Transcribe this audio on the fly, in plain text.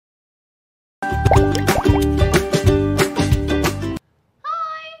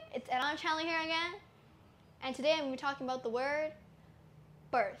Kelly here again, and today I'm going to be talking about the word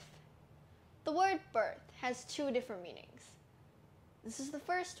berth. The word berth has two different meanings. This is the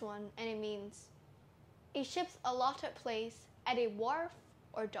first one, and it means a ship's allotted place at a wharf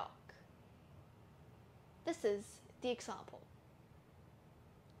or dock. This is the example.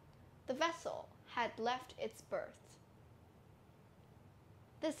 The vessel had left its berth.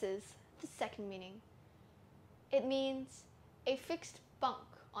 This is the second meaning. It means a fixed bunk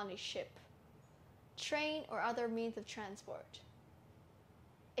on a ship, train, or other means of transport.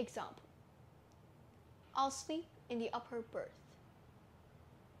 Example: I'll sleep in the upper berth.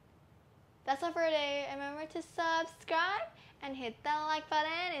 That's all for today. Remember to subscribe and hit that like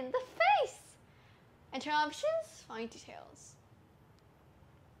button in the face. And turn on notifications for any details.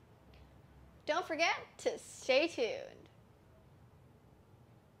 Don't forget to stay tuned.